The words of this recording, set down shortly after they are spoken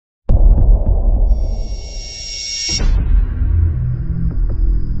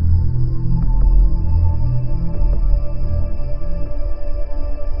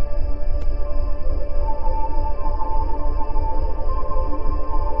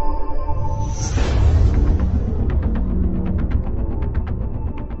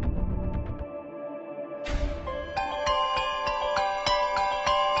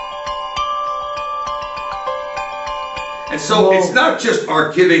so it's not just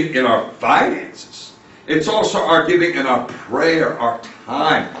our giving in our finances. It's also our giving in our prayer, our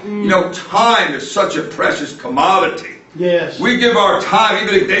time. You know, time is such a precious commodity. Yes. We give our time.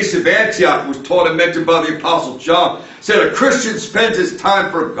 Even Ignatius of Antioch was taught and mentored by the Apostle John. Said a Christian spends his time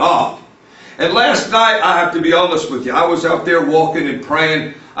for God. And last night, I have to be honest with you, I was out there walking and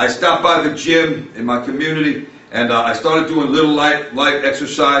praying. I stopped by the gym in my community, and I started doing little light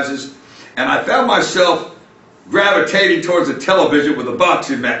exercises. And I found myself gravitating towards the television with a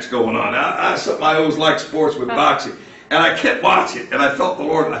boxing match going on. I always liked sports with boxing. And I kept watching, and I felt the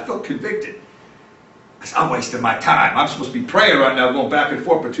Lord, and I felt convicted. I said, I'm wasting my time. I'm supposed to be praying right now, going back and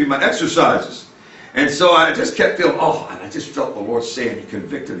forth between my exercises. And so I just kept feeling, and I just felt the Lord saying, He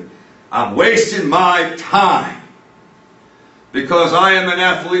convicted me. I'm wasting my time because I am an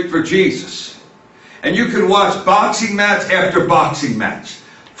athlete for Jesus. And you can watch boxing match after boxing match,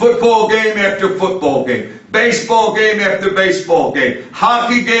 football game after football game, baseball game after baseball game,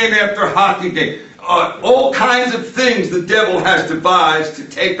 hockey game after hockey game. All kinds of things the devil has devised to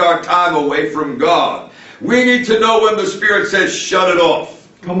take our time away from God. We need to know when the Spirit says, shut it off.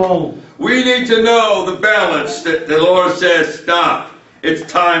 Come on. We need to know the balance that the Lord says, stop.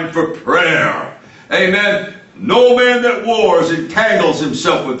 It's time for prayer. Amen. No man that wars entangles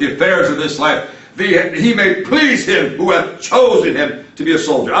himself with the affairs of this life. He may please him who hath chosen him to be a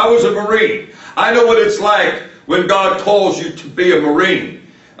soldier. I was a Marine. I know what it's like when God calls you to be a Marine.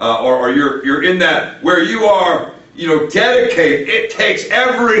 Or you're in that, where you are, dedicated. It takes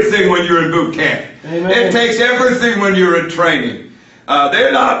everything when you're in boot camp. Amen. It takes everything when you're in training.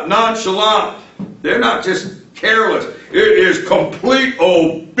 They're not nonchalant. They're not just careless. It is complete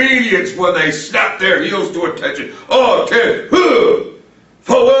obedience when they snap their heels to attention. Okay,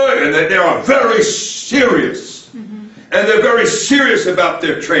 forward, and they are very serious. And they're very serious about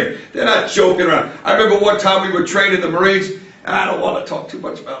their training. They're not joking around. I remember one time we were training the Marines, and I don't want to talk too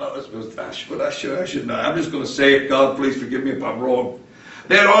much about others, but I should not. I'm just going to say it. God, please forgive me if I'm wrong.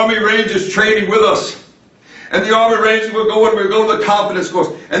 They had Army Rangers training with us. And the Army Rangers were going to the confidence course.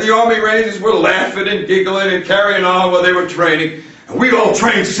 And the Army Rangers were laughing and giggling and carrying on while they were training. And we all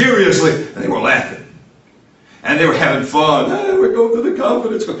trained seriously. And they were laughing. And they were having fun. We're going to the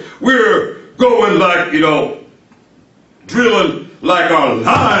confidence course. We're going like, drilling like our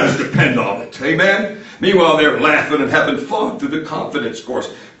lives depend on it. Amen? Meanwhile, they're laughing and having fun through the confidence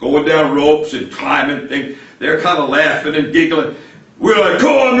course. Going down ropes and climbing things. They're kind of laughing and giggling. We're like,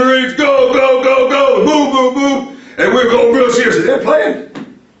 come on, Marines, go, go, go, go, boom, boom, boom. And we're going real seriously. They're playing.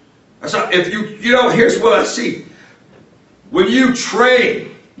 So if here's what I see. When you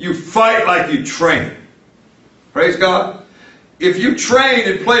train, you fight like you train. Praise God. If you train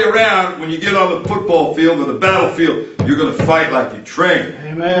and play around, when you get on the football field or the battlefield, you're going to fight like you train.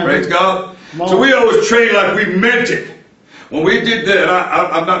 Amen. Praise God. So we always train like we meant it. When we did that,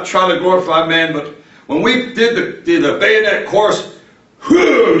 I'm not trying to glorify man, but when we did the bayonet course,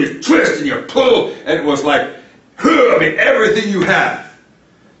 you twist and you pull, and it was like, everything you have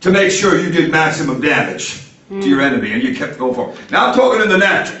to make sure you did maximum damage to your enemy, and you kept going forward. Now I'm talking in the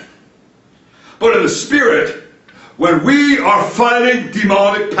natural. But in the spirit, when we are fighting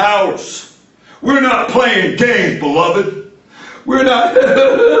demonic powers, we're not playing games, beloved. We're not,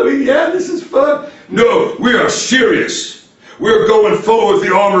 yeah, this is fun. No, we are serious. We're going forward with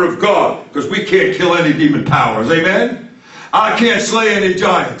the armor of God, because we can't kill any demon powers. Amen? I can't slay any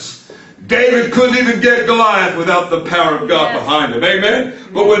giants. David couldn't even get Goliath without the power of God behind him. Amen?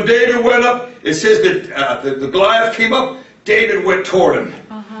 But when David went up, it says that the Goliath came up, David went toward him.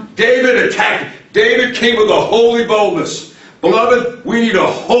 David attacked. David came with a holy boldness. Beloved, we need a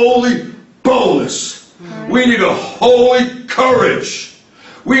holy boldness. We need a holy courage.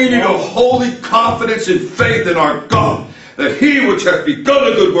 We need a holy confidence and faith in our God, that He which hath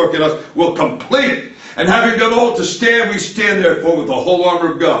begun a good work in us will complete it. And having done all to stand, we stand therefore with the whole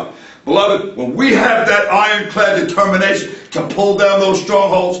armor of God. Beloved, when we have that ironclad determination to pull down those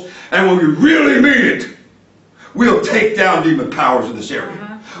strongholds, and when we really mean it, we'll take down demon powers in this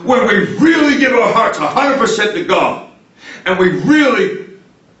area. When we really give our hearts 100% to God, and we really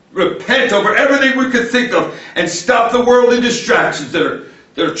repent over everything we could think of, and stop the worldly distractions that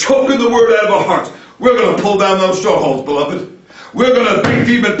are choking the word out of our hearts, we're going to pull down those strongholds, beloved. We're going to beat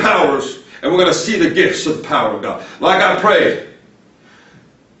demon powers. And we're going to see the gifts of the power of God. Like I prayed,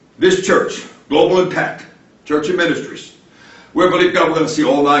 this church, Global Impact, Church and Ministries, we believe God, we're going to see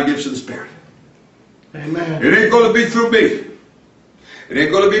all 9 gifts of the Spirit. Amen. It ain't going to be through me. It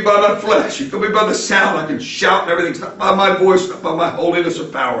ain't going to be by my flesh. It's going to be by the sound. I can shout and everything. It's not by my voice, not by my holiness or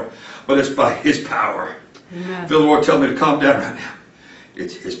power, but it's by His power. Amen. Feel the Lord tell me to calm down right now.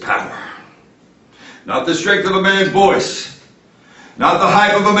 It's His power. Not the strength of a man's voice. Not the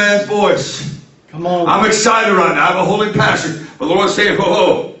hype of a man's voice. Come on. I'm excited right now. I have a holy passion. But the Lord's saying,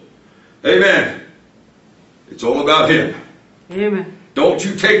 whoa, amen. It's all about Him. Amen. Don't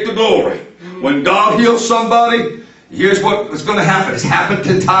you take the glory. When God heals somebody, here's what is going to happen. It's happened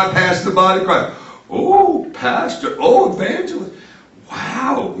 10 times past the body of Christ. Oh, pastor. Oh, evangelist.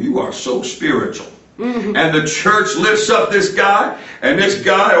 Wow, you are so spiritual. And the church lifts up this guy, and this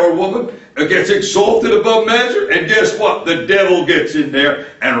guy or woman gets exalted above measure, and guess what? The devil gets in there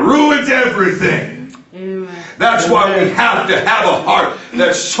and ruins everything. Amen. That's why we have to have a heart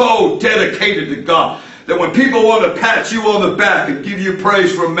that's so dedicated to God, that when people want to pat you on the back and give you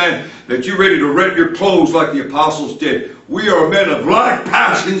praise from men, that you're ready to rent your clothes like the apostles did. We are men of like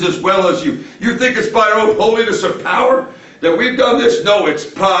passions as well as you. You think it's by our own holiness or power that we've done this? No, it's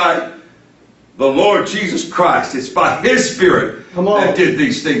by the Lord Jesus Christ. It's by His Spirit that did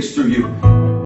these things through you.